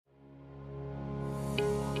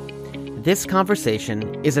This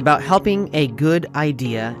conversation is about helping a good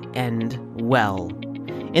idea end well.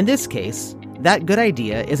 In this case, that good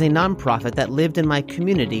idea is a nonprofit that lived in my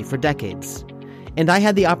community for decades. And I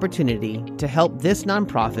had the opportunity to help this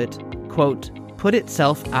nonprofit, quote, put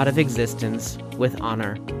itself out of existence with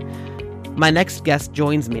honor. My next guest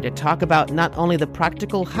joins me to talk about not only the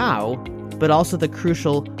practical how, but also the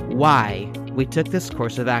crucial why we took this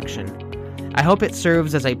course of action. I hope it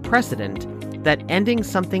serves as a precedent that ending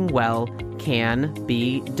something well can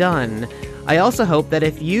be done. I also hope that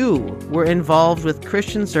if you were involved with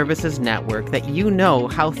Christian Services Network, that you know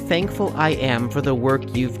how thankful I am for the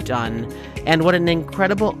work you've done and what an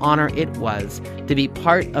incredible honor it was to be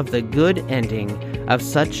part of the good ending of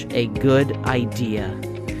such a good idea.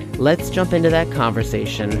 Let's jump into that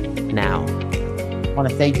conversation now. I want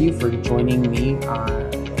to thank you for joining me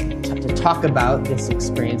to talk about this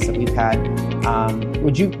experience that we've had.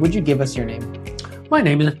 Would you give us your name? My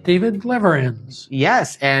name is David Leverenz.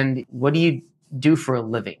 Yes, and what do you do for a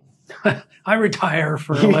living? I retire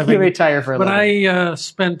for a living. You retire for a living. But I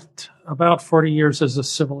spent about 40 years as a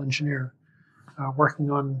civil engineer, working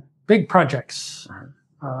on big projects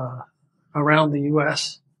around the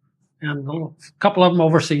U.S. and a couple of them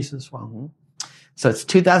overseas as well. Mm-hmm. So it's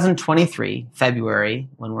 2023, February,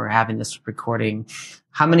 when we're having this recording.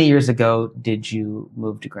 How many years ago did you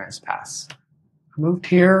move to Grants Pass? I moved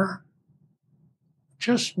here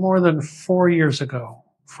just more than 4 years ago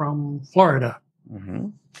from Florida. Mm-hmm.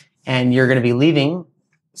 And you're going to be leaving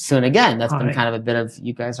soon again. That's been kind of a bit of,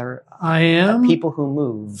 you guys are people who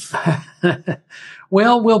move.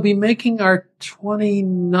 Well, we'll be making our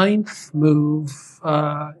 29th move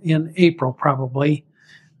in April, probably,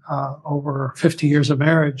 over 50 years of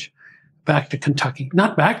marriage, back to Kentucky.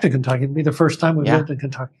 Not back to Kentucky. It'll be the first time we've lived in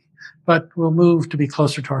Kentucky. But we'll move to be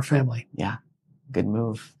closer to our family. Yeah, good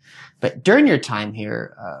move. But during your time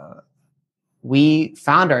here, we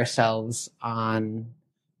found ourselves on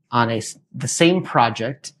the same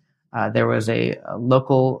project. There was a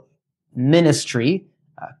local ministry,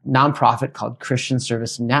 nonprofit called Christian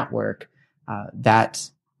Service Network, that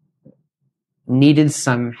needed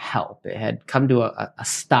some help. It had come to a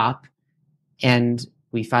stop, and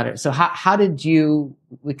we found it. So how did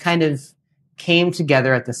we kind of came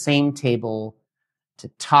together at the same table to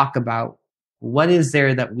talk about what is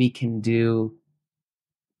there that we can do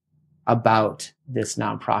about this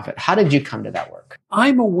nonprofit? How did you come to that work?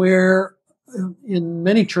 I'm aware in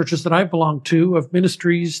many churches that I belong to of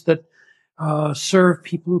ministries that serve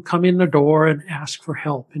people who come in the door and ask for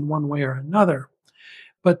help in one way or another.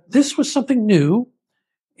 But this was something new,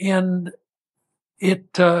 and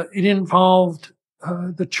it involved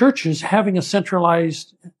the churches having a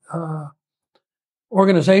centralized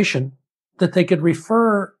organization that they could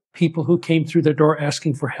refer people who came through their door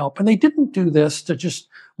asking for help. And they didn't do this to just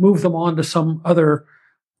move them on to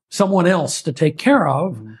someone else to take care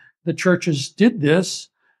of. Mm-hmm. The churches did this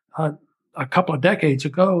a couple of decades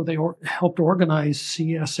ago. They helped organize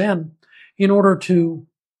CSN in order to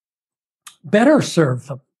better serve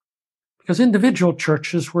them, because individual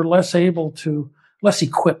churches were less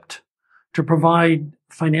equipped to provide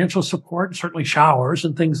financial support, certainly showers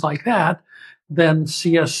and things like that, than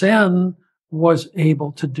CSN was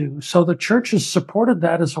able to do. So the churches supported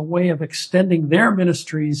that as a way of extending their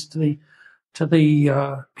ministries to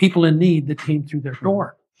the people in need that came through their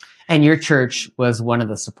door. And your church was one of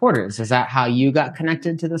the supporters. Is that how you got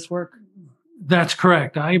connected to this work? That's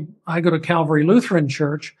correct. I go to Calvary Lutheran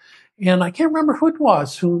Church, and I can't remember who it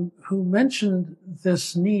was who mentioned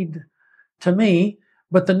this need to me,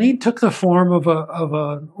 but the need took the form of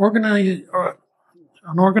an organization,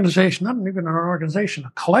 not even an organization, a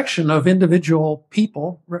collection of individual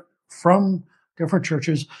people from different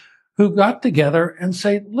churches who got together and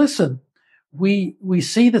say, listen, we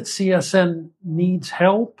see that CSN needs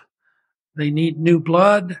help. They need new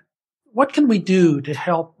blood. What can we do to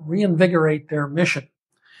help reinvigorate their mission?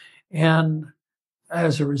 And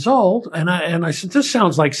as a result, and I said, this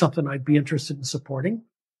sounds like something I'd be interested in supporting.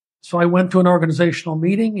 So I went to an organizational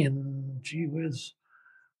meeting in,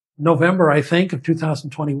 November, I think, of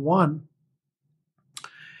 2021.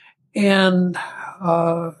 And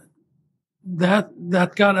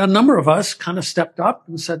that got a number of us kind of stepped up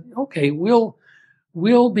and said, okay, we'll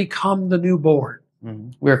become the new board.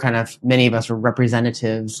 Mm-hmm. Many of us were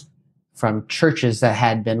representatives from churches that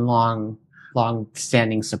had been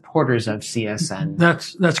long-standing supporters of CSN.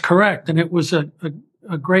 That's correct. And it was a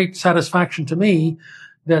great satisfaction to me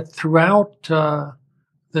that throughout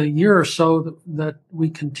the year or so that we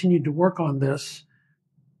continued to work on this,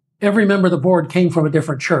 every member of the board came from a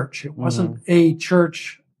different church. It wasn't a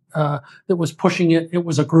church that was pushing it. It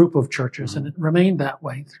was a group of churches, and it remained that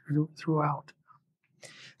way throughout.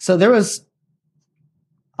 So there was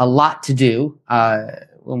a lot to do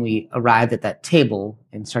when we arrived at that table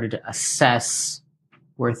and started to assess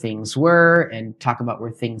where things were and talk about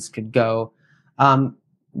where things could go.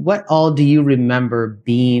 What all do you remember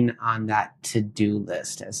being on that to-do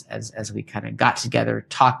list as we kind of got together,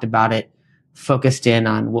 talked about it, focused in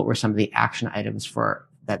on what were some of the action items for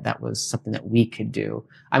that was something that we could do?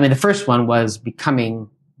 I mean, the first one was becoming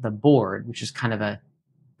the board, which is kind of a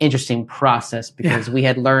interesting process because we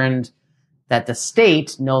had learned that the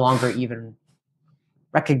state no longer even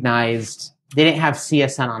recognized, they didn't have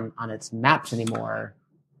CSN on its maps anymore.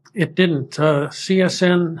 It didn't.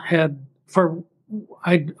 CSN had,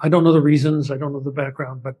 I don't know the reasons, I don't know the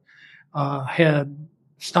background, but had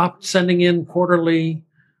stopped sending in quarterly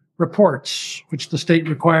reports, which the state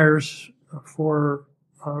requires for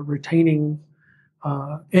retaining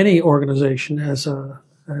any organization as a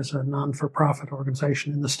non-for-profit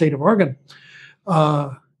organization in the state of Oregon.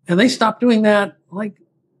 And they stopped doing that like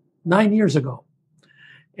 9 years ago.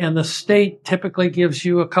 And the state typically gives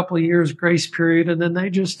you a couple of years grace period, and then they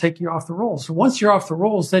just take you off the rolls. So once you're off the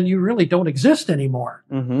rolls, then you really don't exist anymore.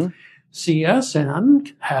 Mm-hmm.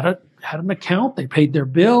 CSN had an account. They paid their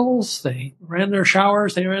bills. They ran their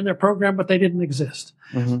showers. They ran their program, but they didn't exist.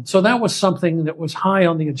 Mm-hmm. So that was something that was high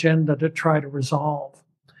on the agenda to try to resolve.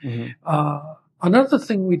 Mm-hmm. Another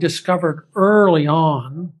thing we discovered early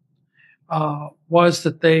on was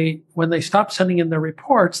that when they stopped sending in their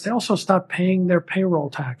reports, they also stopped paying their payroll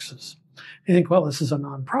taxes. You think, well, this is a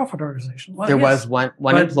nonprofit organization. Well, there was one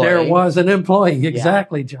employee. There was an employee,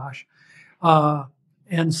 exactly, Josh.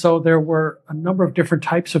 And so there were a number of different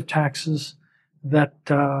types of taxes that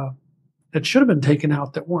should have been taken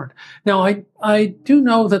out that weren't. Now, I do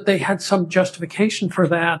know that they had some justification for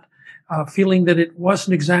that, feeling that it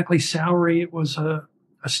wasn't exactly salary, it was a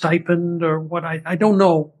stipend or what. I don't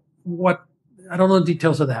know the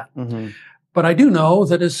details of that. Mm-hmm. But I do know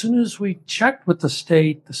that as soon as we checked with the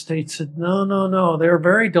state said, no, they're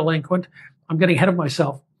very delinquent. I'm getting ahead of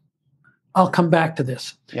myself. I'll come back to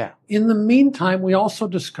this. Yeah. In the meantime, we also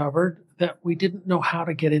discovered that we didn't know how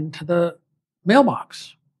to get into the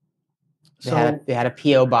mailbox. So they had a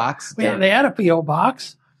P.O. box. They had a P.O.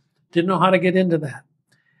 box. Didn't know how to get into that.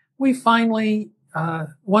 We finally,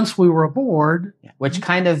 once we were aboard. Which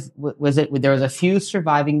kind of was it? There was a few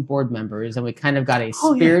surviving board members, and we kind of got a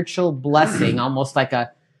spiritual blessing, almost like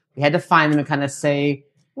we had to find them and kind of say,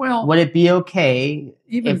 well, would it be okay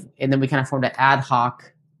and then we kind of formed an ad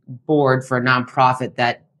hoc board for a nonprofit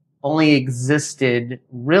that only existed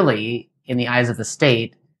really in the eyes of the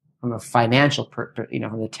state from a financial, from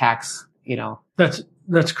the tax,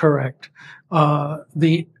 That's correct.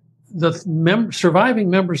 The surviving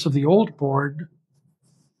members of the old board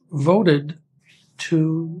voted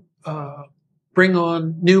to bring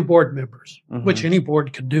on new board members, mm-hmm. which any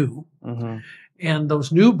board could do. Mm-hmm. And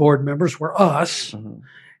those new board members were us. Mm-hmm.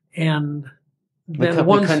 And then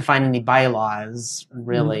we couldn't find any bylaws,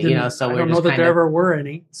 really. So I don't know that there ever were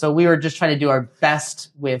any. So we were just trying to do our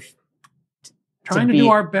best to do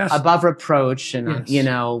our best above reproach, and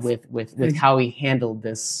yes. with how we handled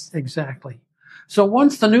this. Exactly. So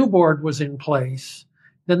once the new board was in place,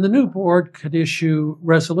 then the new board could issue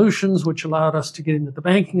resolutions which allowed us to get into the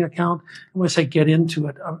banking account. And when I say get into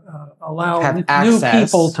it, allow new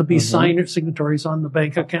people to be mm-hmm. signatories on the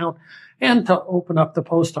bank account and to open up the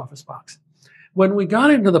post office box. When we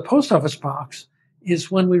got into the post office box is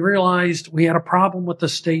when we realized we had a problem with the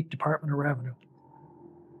State Department of Revenue.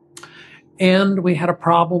 And we had a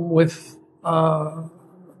problem with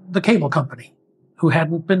the cable company, who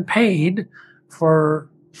hadn't been paid for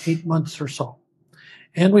 8 months or so.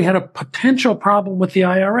 And we had a potential problem with the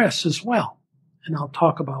IRS as well. And I'll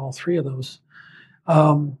talk about all three of those.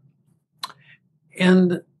 And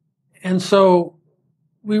so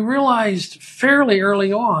we realized fairly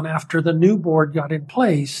early on, after the new board got in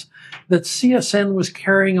place, that CSN was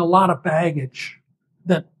carrying a lot of baggage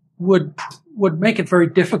that would make it very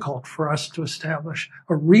difficult for us to establish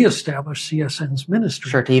or reestablish CSN's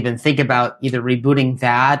ministry. Sure, to even think about either rebooting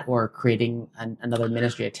that or creating another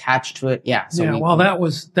ministry attached to it. Yeah. So that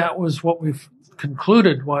was what we've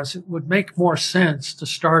concluded was it would make more sense to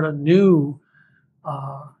start a new,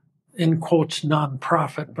 in quotes,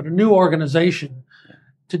 nonprofit, but a new organization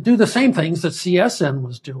to do the same things that CSN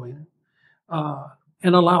was doing,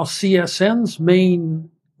 and allow CSN's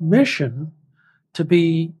main mission to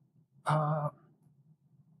be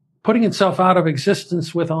putting itself out of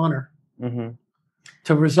existence with honor, mm-hmm.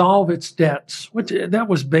 to resolve its debts, which that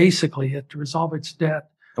was basically it, to resolve its debt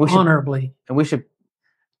honorably. And we should,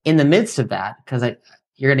 in the midst of that, because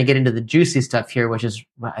you're going to get into the juicy stuff here, which is,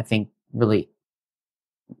 I think, really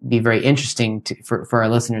be very interesting for our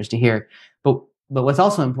listeners to hear. But what's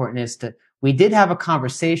also important is we did have a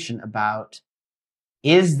conversation about,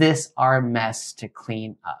 is this our mess to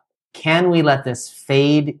clean up? Can we let this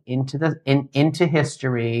fade into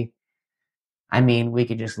history? I mean, we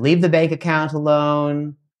could just leave the bank account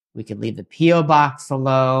alone. We could leave the P.O. box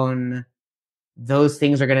alone. Those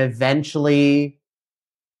things are going to eventually,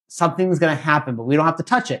 something's going to happen, but we don't have to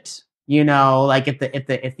touch it. You know, like if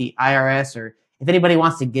the IRS or if anybody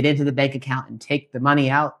wants to get into the bank account and take the money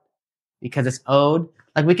out because it's owed,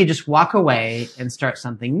 like we could just walk away and start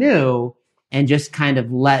something new and just kind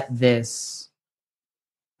of let this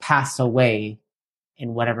pass away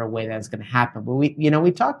in whatever way that's going to happen. But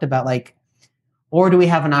we talked about like, or do we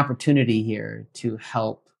have an opportunity here to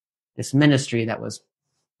help this ministry that was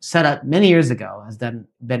set up many years ago, has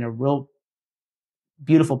been a real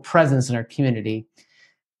beautiful presence in our community.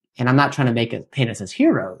 And I'm not trying to paint us as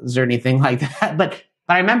heroes or anything like that, but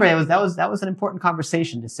I remember that was an important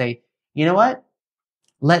conversation to say, you know what?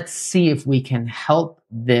 Let's see if we can help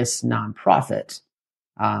this nonprofit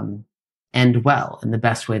end well in the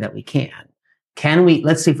best way that we can.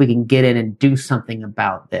 Let's see if we can get in and do something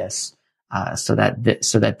about this, so that this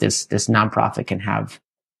nonprofit can have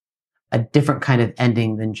a different kind of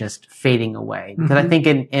ending than just fading away. Because I think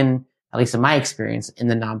in at least in my experience in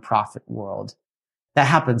the nonprofit world, that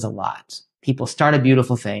happens a lot. People start a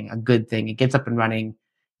beautiful thing, a good thing, it gets up and running,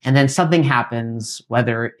 and then something happens,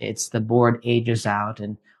 whether it's the board ages out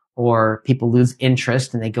or people lose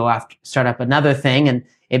interest and they go start up another thing, and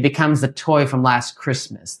it becomes the toy from last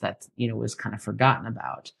Christmas that, was kind of forgotten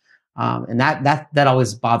about. And that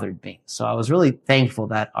always bothered me. So I was really thankful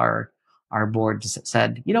that our board just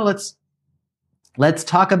said, let's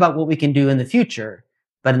talk about what we can do in the future.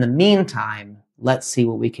 But in the meantime, let's see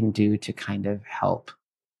what we can do to kind of help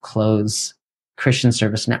close Christian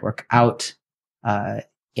Service Network out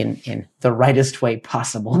in the rightest way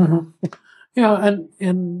possible. Mm-hmm. Yeah,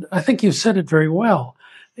 and I think you said it very well.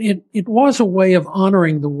 It was a way of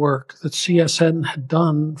honoring the work that CSN had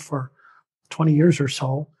done for 20 years or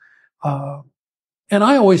so. And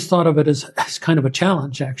I always thought of it as kind of a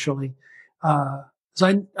challenge, actually.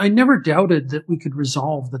 So I never doubted that we could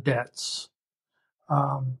resolve the debts.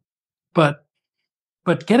 But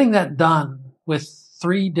getting that done with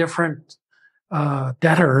 3 different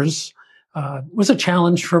debtors was a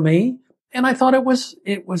challenge for me, and I thought it was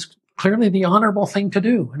clearly the honorable thing to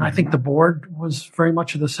do, and I think the board was very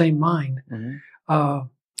much of the same mind. Mm-hmm.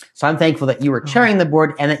 So I'm thankful that you were chairing the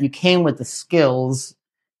board and that you came with the skills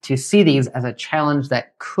to see these as a challenge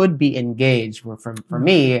that could be engaged. Where for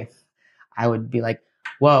me, I would be like,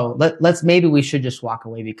 whoa, maybe we should just walk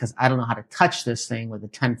away because I don't know how to touch this thing with a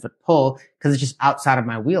 10-foot pole because it's just outside of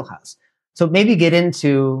my wheelhouse. So maybe get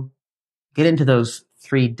into those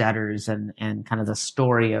 3 debtors and kind of the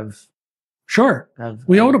story of. Sure.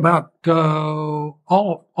 We owed about,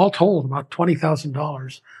 all told, about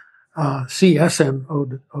 $20,000. CSN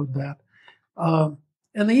owed that.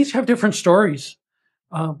 And they each have different stories.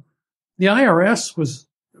 The IRS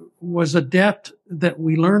was a debt that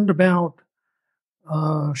we learned about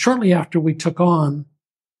shortly after we took over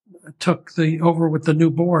with the new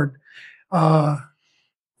board.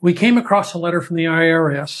 We came across a letter from the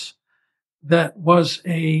IRS that was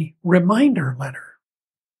a reminder letter.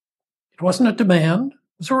 It wasn't a demand, it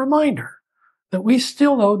was a reminder that we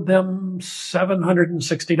still owed them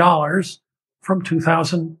 $760 from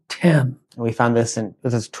 2010. We found this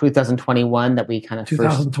this is 2021 that we kind of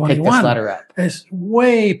first picked this letter up. It's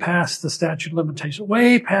way past the statute of limitations,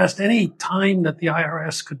 way past any time that the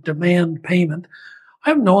IRS could demand payment. I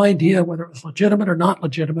have no idea whether it was legitimate or not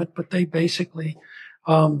legitimate, but they basically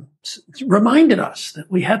reminded us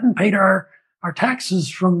that we hadn't paid our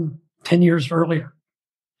taxes from 10 years earlier.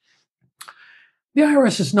 The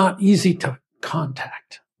IRS is not easy to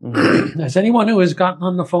contact. Mm-hmm. As anyone who has gotten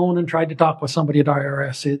on the phone and tried to talk with somebody at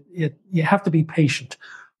IRS, you have to be patient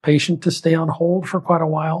to stay on hold for quite a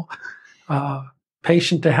while,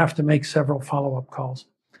 patient to have to make several follow-up calls.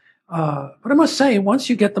 But I must say, once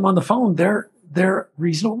you get them on the phone, they're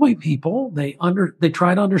reasonable people. They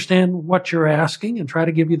try to understand what you're asking and try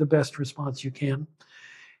to give you the best response you can.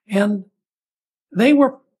 And they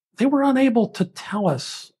were unable to tell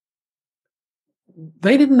us.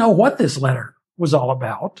 They didn't know what this letter was all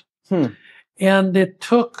about. And it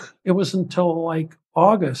was until like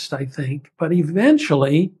August, I think, but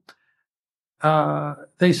eventually,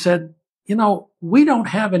 they said, we don't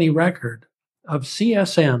have any record of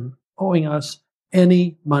CSN owing us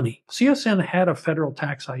any money. CSN had a federal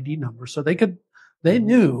tax ID number, so they could They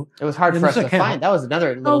knew. It was hard for us to find. That was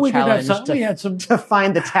another little challenge to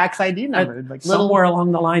find the tax ID number. Like somewhere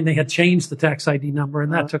along the line, they had changed the tax ID number,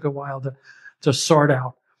 and that took a while to sort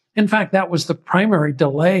out. In fact, that was the primary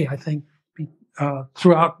delay, I think,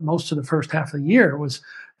 throughout most of the first half of the year, was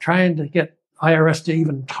trying to get IRS to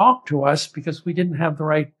even talk to us because we didn't have the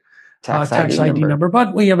right tax ID number.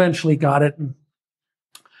 But we eventually got it. And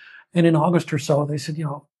in August or so, they said,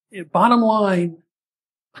 bottom line,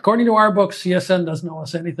 according to our books, CSN doesn't owe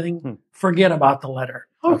us anything. Forget about the letter.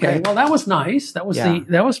 Okay. Well, that was nice. That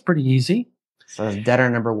was pretty easy. So that's debtor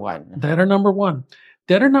number one. Debtor number one.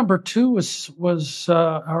 Debtor number two was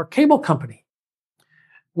our cable company,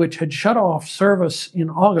 which had shut off service in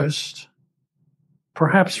August,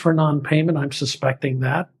 perhaps for non-payment. I'm suspecting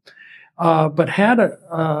that, but had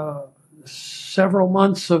several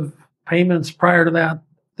months of payments prior to that.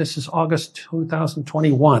 This is August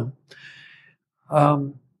 2021.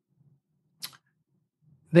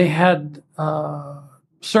 They had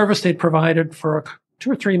service they'd provided for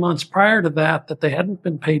 2 or 3 months prior to that they hadn't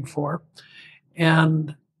been paid for.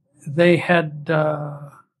 And they had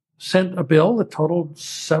sent a bill that totaled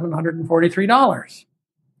 $743.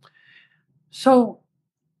 So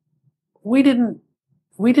we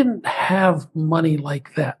didn't have money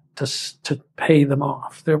like that to pay them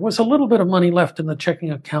off. There was a little bit of money left in the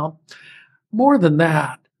checking account. More than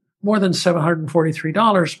that, more than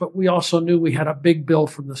 $743, but we also knew we had a big bill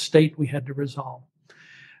from the state we had to resolve.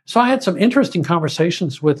 So I had some interesting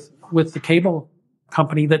conversations with the cable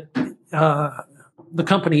company that the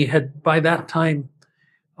company had by that time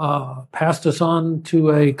passed us on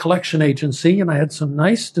to a collection agency, and I had some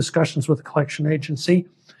nice discussions with the collection agency,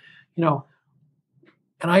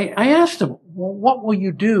 and I asked them, well, what will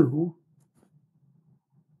you do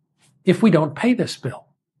if we don't pay this bill?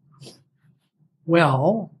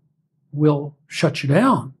 Well, we'll shut you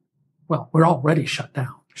down. Well, we're already shut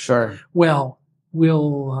down. Sure. Well,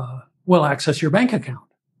 we'll access your bank account.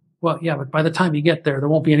 Well, yeah, but by the time you get there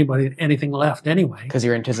won't be anything left anyway. Because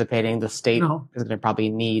you're anticipating the state is going to probably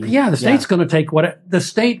need. Yeah, the state's going to take the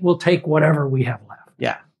state will take whatever we have left.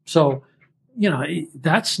 Yeah. So,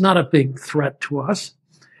 that's not a big threat to us.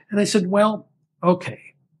 And I said, well,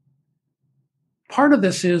 okay. Part of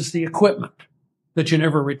this is the equipment that you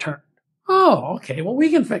never returned. Oh, okay. Well, we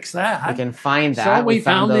can fix that. We can find that. So we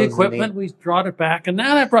found the equipment, we brought it back, and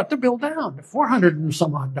now that brought the bill down to $400 and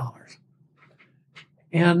some odd.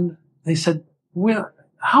 And they said, well,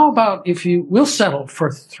 how about if we'll settle for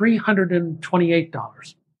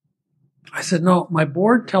 $328. I said, no, my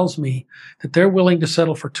board tells me that they're willing to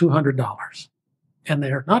settle for $200. And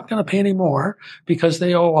they're not going to pay any more because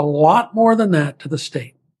they owe a lot more than that to the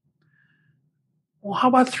state. Well, how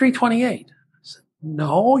about $328? I said,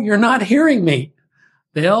 no, you're not hearing me.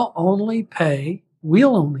 We'll only pay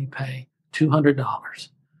 $200.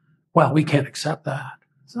 Well, we can't accept that. I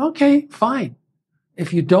said, okay, fine.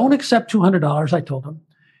 If you don't accept $200, I told them,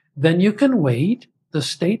 then you can wait. The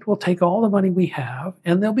state will take all the money we have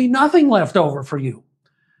and there'll be nothing left over for you.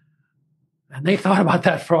 And they thought about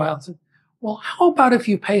that for a while and said, well, how about if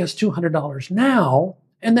you pay us $200 now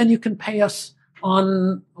and then you can pay us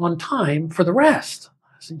on time for the rest?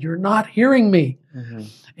 I said, you're not hearing me. Mm-hmm.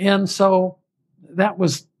 And so that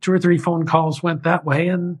was 2 or 3 phone calls went that way.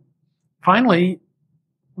 And finally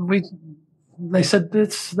they said,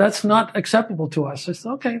 that's not acceptable to us. I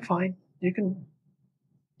said, okay, fine. You can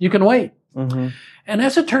wait. Mm-hmm. And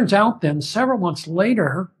as it turns out then, several months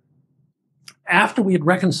later, after we had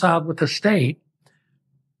reconciled with the state,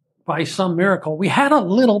 by some miracle, we had a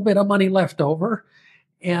little bit of money left over.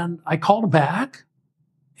 And I called back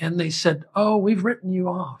and they said, oh, we've written you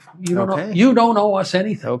off. You don't owe us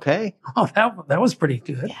anything. Okay. Oh, that was pretty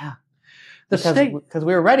good. Yeah. Because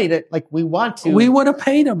we were ready to, we want to. We would have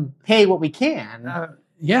paid them. Pay what we can.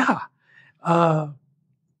 Yeah.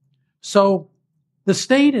 So the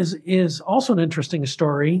state is also an interesting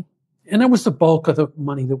story. And that was the bulk of the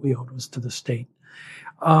money that we owed was to the state.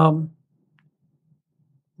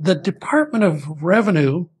 The Department of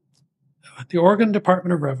Revenue, the Oregon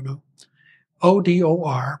Department of Revenue,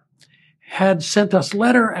 ODOR, had sent us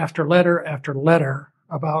letter after letter after letter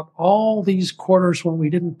about all these quarters when we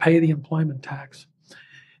didn't pay the employment tax.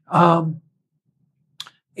 And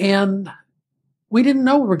we didn't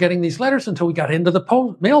know we were getting these letters until we got into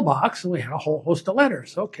the mailbox and we had a whole host of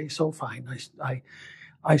letters. Okay, so fine.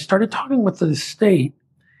 I started talking with the state,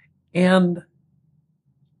 and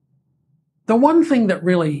the one thing that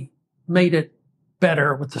really made it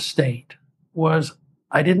better with the state was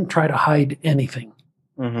I didn't try to hide anything.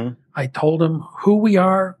 Mm-hmm. I told them who we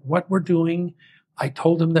are, what we're doing. I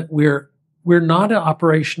told them that we're not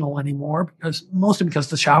operational anymore mostly because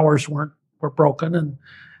the showers weren't were broken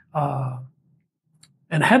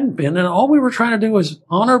and hadn't been. And all we were trying to do was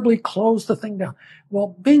honorably close the thing down.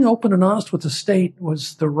 Well, being open and honest with the state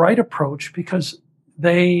was the right approach because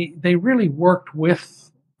they really worked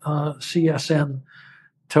with CSN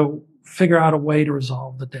to figure out a way to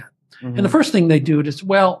resolve the debt. Mm-hmm. And the first thing they do is,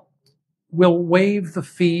 well, we'll waive the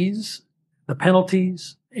fees, the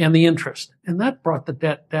penalties, and the interest. And that brought the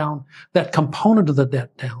debt down, that component of the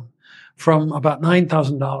debt down from about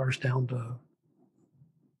 $9,000 down to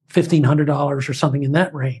 $1,500 or something in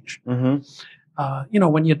that range. Mm-hmm.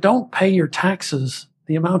 When you don't pay your taxes,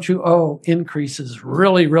 the amount you owe increases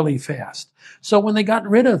really, really fast. So when they got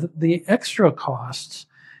rid of the extra costs,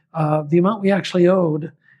 the amount we actually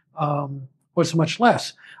owed was much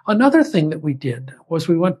less. Another thing that we did was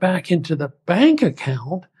we went back into the bank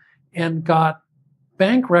account and got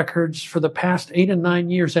bank records for the past 8 and 9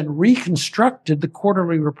 years and reconstructed the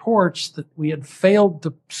quarterly reports that we had failed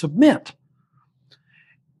to submit.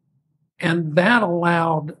 And that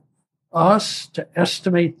allowed us to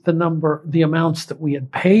estimate the amounts that we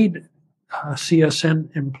had paid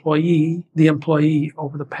CSN the employee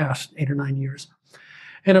over the past 8 or 9 years.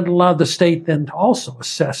 And it allowed the state then to also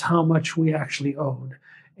assess how much we actually owed.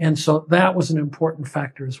 And so that was an important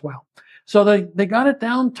factor as well. So they got it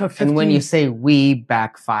down to 15. And when you say we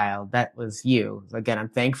backfiled, that was you. Again, I'm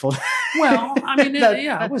thankful. Well, I mean,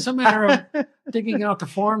 it was a matter of digging out the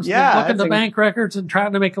forms, looking at the bank records and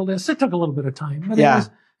trying to make a list. It took a little bit of time. But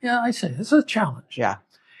I say it's a challenge. Yeah.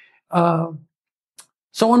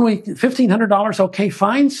 So when $1,500, okay,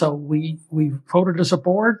 fine. So we voted as a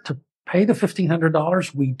board to pay the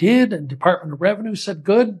 $1,500. We did, and Department of Revenue said,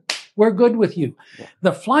 good, we're good with you. Yeah.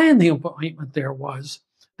 The fly in the ointment there was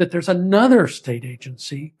that there's another state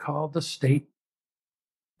agency called the State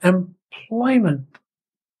Employment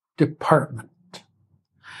Department.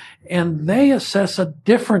 And they assess a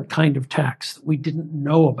different kind of tax that we didn't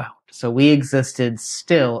know about. So we existed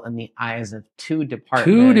still in the eyes of two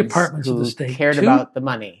departments of the state cared about the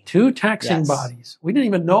money. Two taxing bodies. We didn't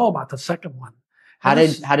even know about the second one. How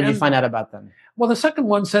did you find out about them? Well, the second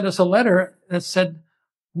one sent us a letter that said,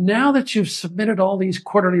 now that you've submitted all these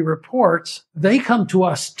quarterly reports, they come to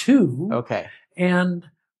us too. Okay. And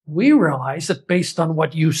we realize that based on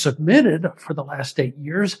what you submitted for the last 8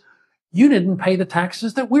 years, you didn't pay the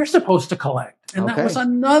taxes that we're supposed to collect. And that was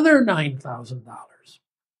another $9,000.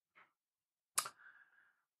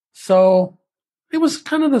 So it was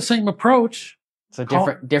kind of the same approach. So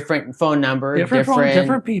different phone number,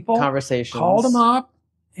 different people, conversations. Called them up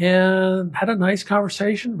and had a nice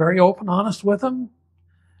conversation, very open, honest with them.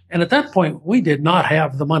 And at that point, we did not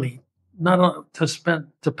have the money, not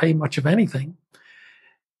to pay much of anything.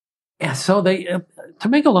 And so to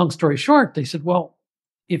make a long story short, they said, well,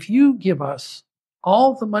 if you give us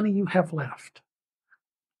all the money you have left,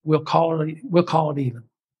 we'll call it even.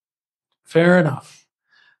 Fair enough.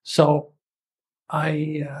 So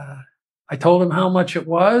I told him how much it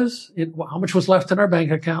was, how much was left in our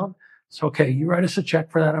bank account. It's okay. You write us a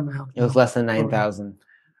check for that amount. It was less than 9,000.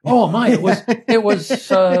 Oh my! It was like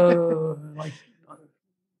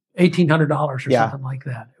 $1,800 or something like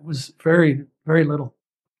that. It was very, very little.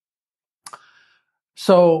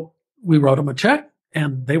 So we wrote them a check,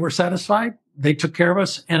 and they were satisfied. They took care of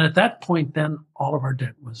us, and at that point, then all of our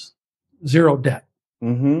debt was zero debt.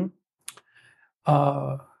 Mm-hmm.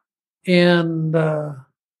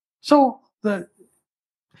 So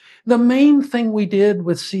the main thing we did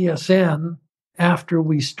with CSN after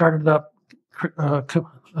we started up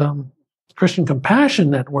Christian Compassion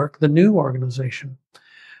Network, the new organization,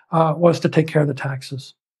 was to take care of the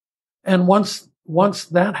taxes. And once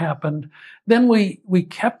that happened, then we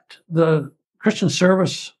kept the Christian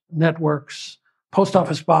Service Network's post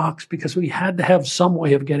office box because we had to have some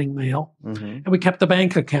way of getting mail. Mm-hmm. And we kept the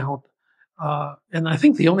bank account. And I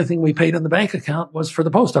think the only thing we paid in the bank account was for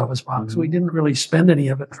the post office box. Mm-hmm. We didn't really spend any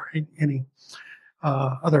of it for any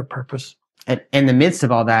other purpose. In the midst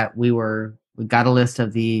of all that, we got a list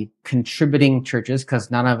of the contributing churches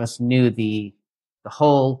because none of us knew the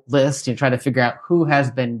whole list, and try to figure out who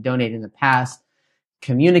has been donating in the past,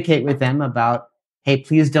 communicate with them about, hey,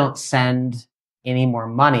 please don't send any more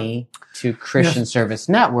money to Christian Service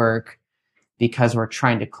Network because we're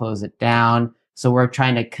trying to close it down. So we're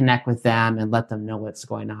trying to connect with them and let them know what's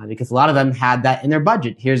going on, because a lot of them had that in their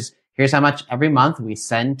budget. Here's how much every month we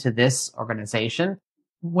send to this organization.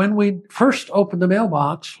 When we first opened the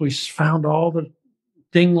mailbox, we found all the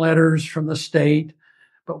ding letters from the state,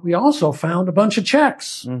 but we also found a bunch of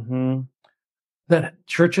checks that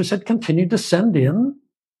churches had continued to send in.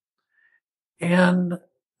 And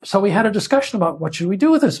so we had a discussion about what should we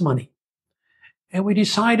do with this money. And we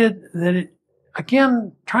decided that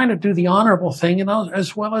again, trying to do the honorable thing,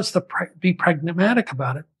 as well as be pragmatic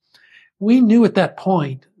about it. We knew at that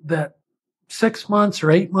point that 6 months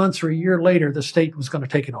or 8 months or a year later, the state was going to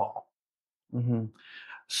take it all. Mm-hmm.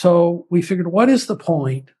 So we figured, what is the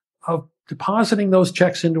point of depositing those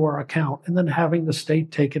checks into our account and then having the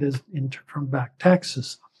state take it from back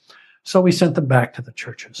taxes? So we sent them back to the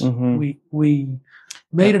churches. Mm-hmm. We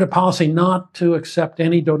made it a policy not to accept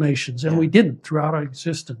any donations, and we didn't throughout our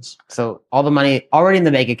existence. So all the money already in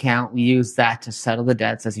the bank account, we used that to settle the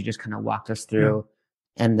debts, as you just kind of walked us through.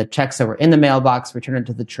 Yeah. And the checks that were in the mailbox, returned it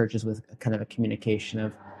to the churches with kind of a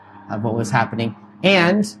communication of what was happening.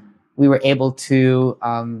 And we were able to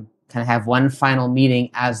kind of have one final meeting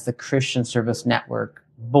as the Christian Service Network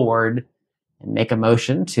board and make a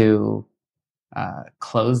motion to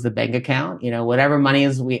close the bank account. Whatever money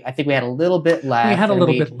is, I think we had a little bit left. We had a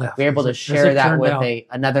little bit left. We were able to share that with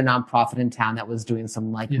another nonprofit in town that was doing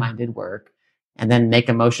some like-minded work, and then make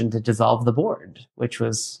a motion to dissolve the board, which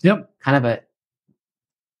was kind of a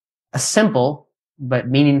simple but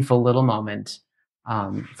meaningful little moment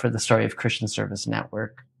for the story of Christian Service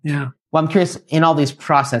Network. Yeah. Well, I'm curious, in all these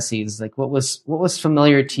processes, like what was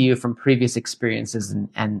familiar to you from previous experiences,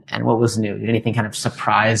 and what was new? Did anything kind of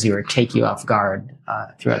surprise you or take you off guard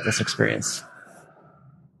throughout this experience?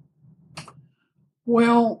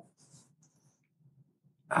 Well,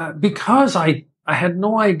 because I had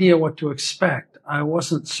no idea what to expect, I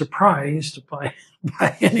wasn't surprised by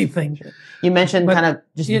anything. Sure. You mentioned kind of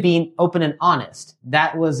just being open and honest.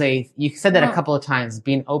 That was you said that a couple of times,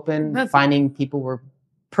 being open, finding people were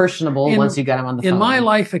personable once you got them on the phone. In my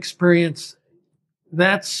life experience,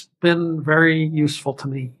 that's been very useful to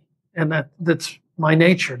me. And that's my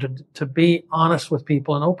nature, to be honest with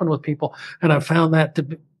people and open with people. And I've found that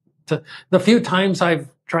to the few times I've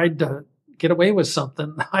tried to get away with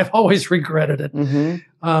something, I've always regretted it.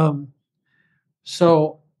 Mm-hmm.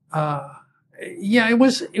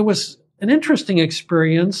 It was an interesting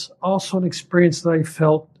experience, also an experience that I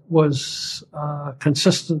felt was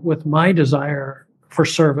consistent with my desire for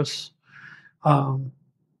service. I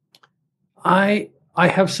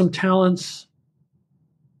have some talents.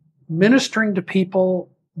 Ministering to people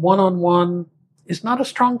one-on-one is not a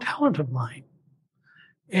strong talent of mine.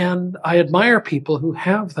 And I admire people who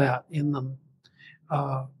have that in them.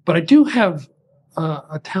 But I do have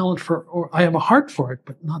a talent or I have a heart for it,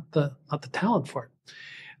 but not the talent for it.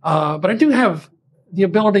 But I do have the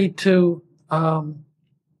ability to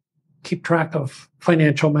keep track of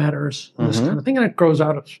financial matters and this kind of thing. And it grows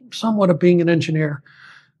out of somewhat of being an engineer.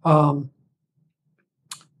 And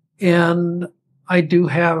I do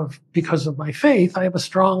have, because of my faith, I have a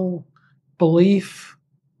strong belief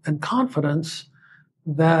and confidence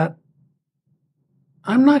that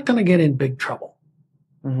I'm not going to get in big trouble.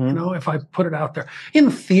 Mm-hmm. If I put it out there.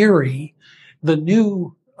 In theory, the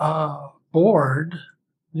new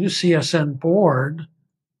CSN board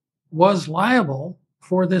was liable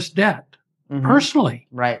for this debt personally.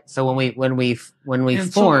 Right. So when we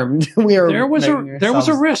formed, there was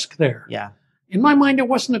a risk there. Yeah. In my mind, it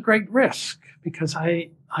wasn't a great risk because I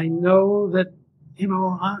know that,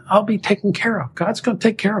 I'll be taken care of. God's going to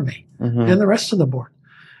take care of me and the rest of the board.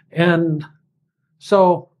 And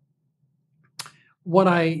so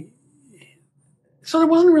there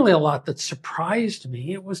wasn't really a lot that surprised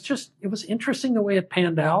me. It was interesting the way it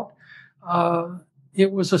panned out.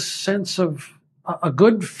 It was a sense of a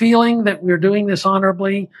good feeling that we were doing this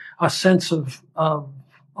honorably, a sense of a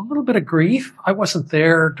little bit of grief. I wasn't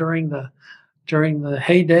there during the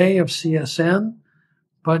heyday of CSN,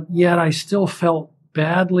 but yet I still felt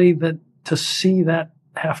badly that to see that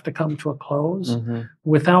have to come to a close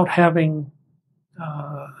without having,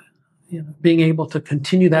 being able to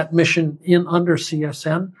continue that mission under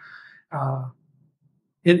CSN.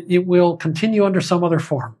 It will continue under some other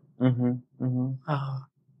form.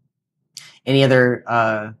 Any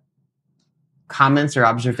other comments or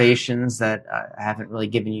observations that I haven't really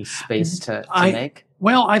given you space to make?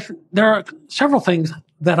 Well, there are several things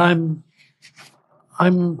that I'm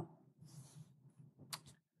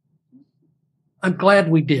glad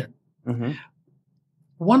we did.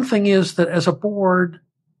 One thing is that as a board,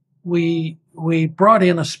 we brought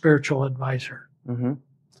in a spiritual advisor.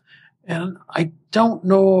 And I don't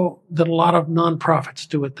know that a lot of nonprofits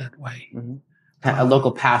do it that way. A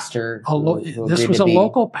local pastor. This was a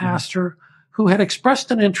local pastor who had expressed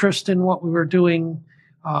an interest in what we were doing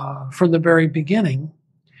from the very beginning,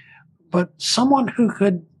 but someone who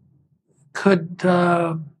could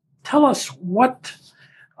tell us what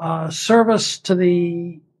service to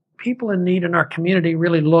the people in need in our community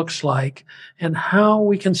really looks like and how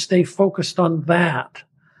we can stay focused on that.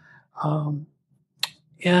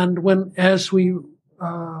 as we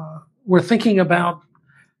were thinking about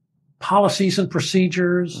policies and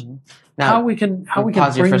procedures, Now, how we can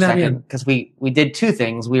pause you for bring a that second, in. because we did two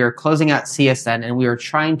things. We were closing out CSN, and we were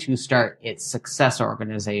trying to start its successor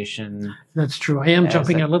organization. That's true. I am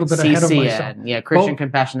jumping a little bit ahead of myself. Yeah, Christian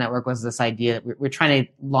Compassion Network was this idea that we're trying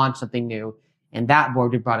to launch something new. And that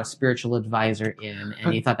board, we brought a spiritual advisor in,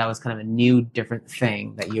 and you thought that was kind of a new, different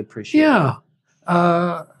thing that you appreciated. Yeah.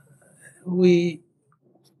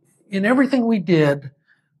 In everything we did,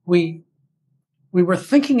 we were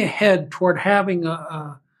thinking ahead toward having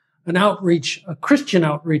an outreach, a Christian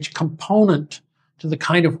outreach component to the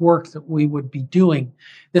kind of work that we would be doing.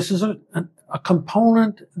 This is a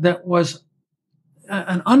component that was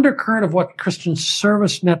an undercurrent of what Christian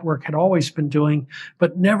Service Network had always been doing,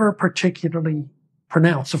 but never particularly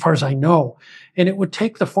pronounced, as far as I know. And it would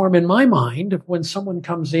take the form, in my mind, of when someone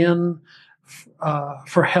comes in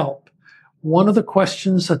for help, one of the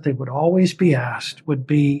questions that they would always be asked would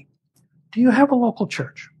be, do you have a local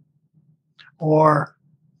church? Or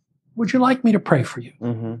would you like me to pray for you?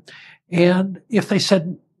 Mm-hmm. And if they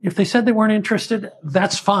said they weren't interested,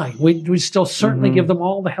 that's fine. We'd still certainly give them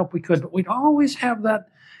all the help we could, but we'd always have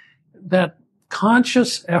that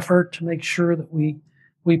conscious effort to make sure that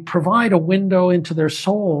we provide a window into their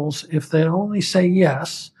souls if they only say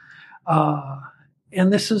yes.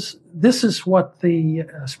 And this is what the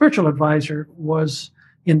spiritual advisor was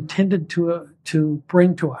intended to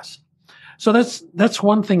bring to us. So that's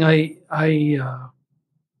one thing I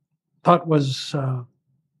thought was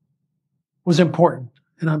important,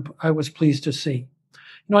 and I was pleased to see.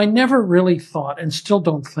 I never really thought, and still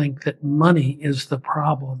don't think, that money is the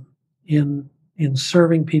problem in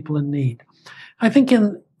serving people in need. I think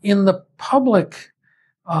in the public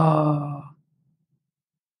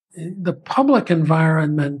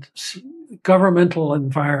environment, governmental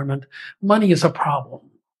environment, money is a problem.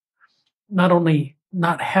 Not only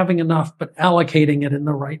not having enough, but allocating it in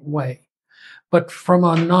the right way. But from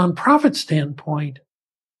a nonprofit standpoint,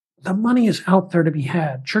 the money is out there to be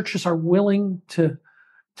had. Churches are willing to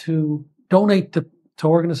donate to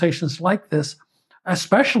organizations like this,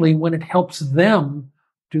 especially when it helps them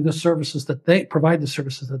do the services that they provide, the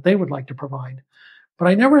services that they would like to provide. But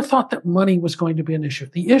I never thought that money was going to be an issue.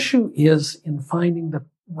 The issue is in finding the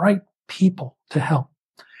right people to help.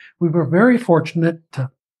 We were very fortunate to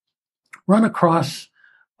run across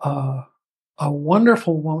a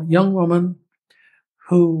wonderful young woman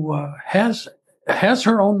who has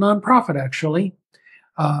her own nonprofit, actually,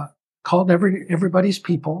 called Everybody's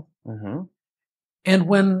People. Mm-hmm. And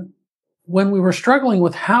when we were struggling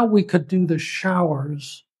with how we could do the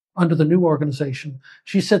showers under the new organization,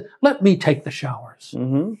 she said, "Let me take the showers.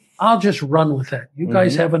 Mm-hmm. I'll just run with it. You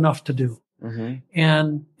guys have enough to do." Mm-hmm.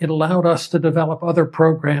 And it allowed us to develop other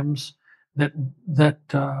programs that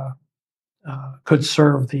could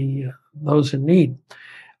serve those in need.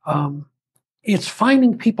 It's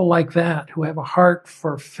finding people like that who have a heart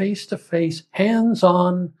for face-to-face,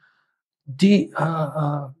 hands-on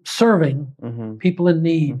serving people in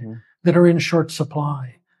need that are in short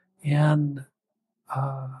supply. And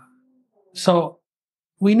so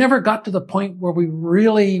we never got to the point where we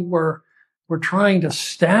really were trying to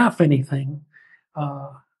staff anything,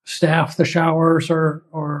 staff the showers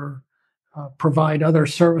or provide other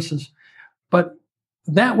services. But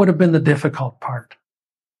that would have been the difficult part.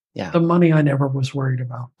 Yeah. The money I never was worried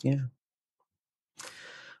about. Yeah.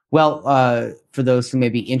 Well, for those who may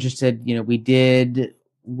be interested, we did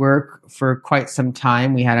work for quite some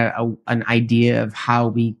time. We had an idea of how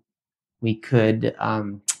we could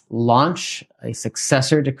launch a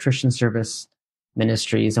successor to Christian Service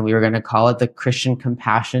Ministries, and we were going to call it the Christian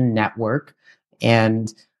Compassion Network.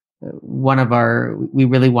 And we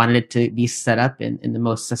really wanted it to be set up in the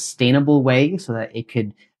most sustainable way so that it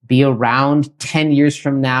could be around 10 years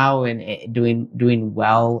from now and doing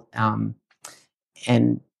well.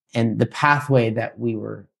 And the pathway that we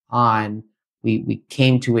were on, we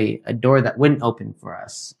came to a door that wouldn't open for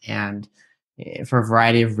us. And for a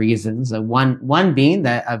variety of reasons, one being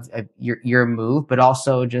that of your move, but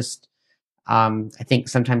also just, I think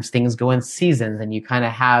sometimes things go in seasons and you kind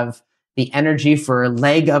of have the energy for a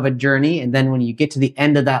leg of a journey. And then when you get to the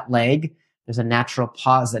end of that leg, there's a natural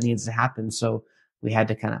pause that needs to happen. So we had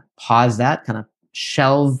to kind of pause that, kind of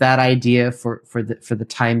shelve that idea for the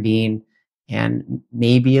time being. And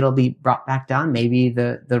maybe it'll be brought back down. Maybe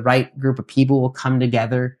the right group of people will come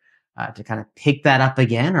together to kind of pick that up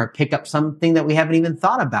again, or pick up something that we haven't even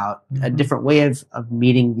thought about, a different way of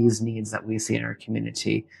meeting these needs that we see in our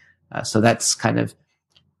community. So that's kind of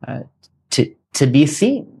to be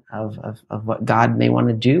seen of what God may want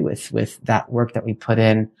to do with that work that we put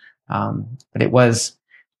in. But it was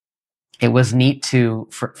it was neat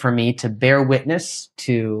for me to bear witness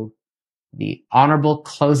to the honorable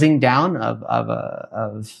closing down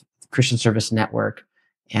of Christian Service Network.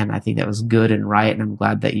 And I think that was good and right. And I'm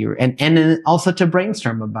glad that and then also to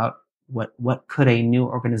brainstorm about what could a new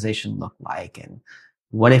organization look like? And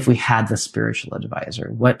what if we had the spiritual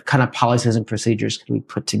advisor? What kind of policies and procedures could we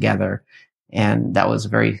put together? And that was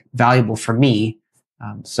very valuable for me.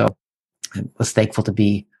 So I was thankful to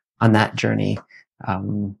be on that journey.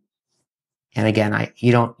 And again,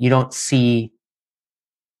 you don't see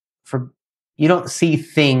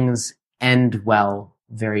things end well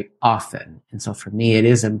very often. And so for me, it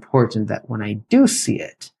is important that when I do see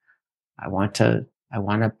it, I want to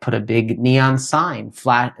put a big neon sign,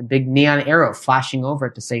 a big neon arrow flashing over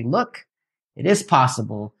it to say, look, it is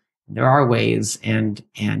possible. There are ways, and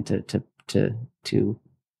to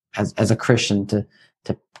as a Christian to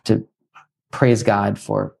praise God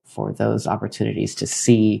for those opportunities to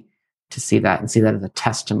see that and see that as a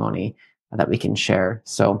testimony that we can share.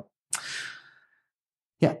 So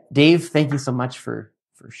yeah, Dave, thank you so much for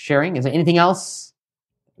sharing. Is there anything else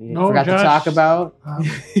we forgot Josh, to talk about?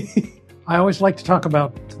 I always like to talk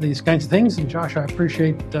about these kinds of things, and Josh, I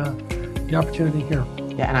appreciate the opportunity here.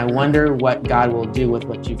 Yeah, and I wonder what God will do with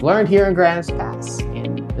what you've learned here in Grants Pass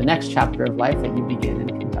in the next chapter of life that you begin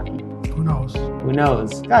in Kentucky. Who knows? Who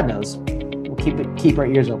knows? God knows. We'll keep our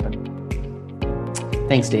ears open.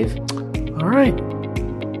 Thanks, Dave. All right.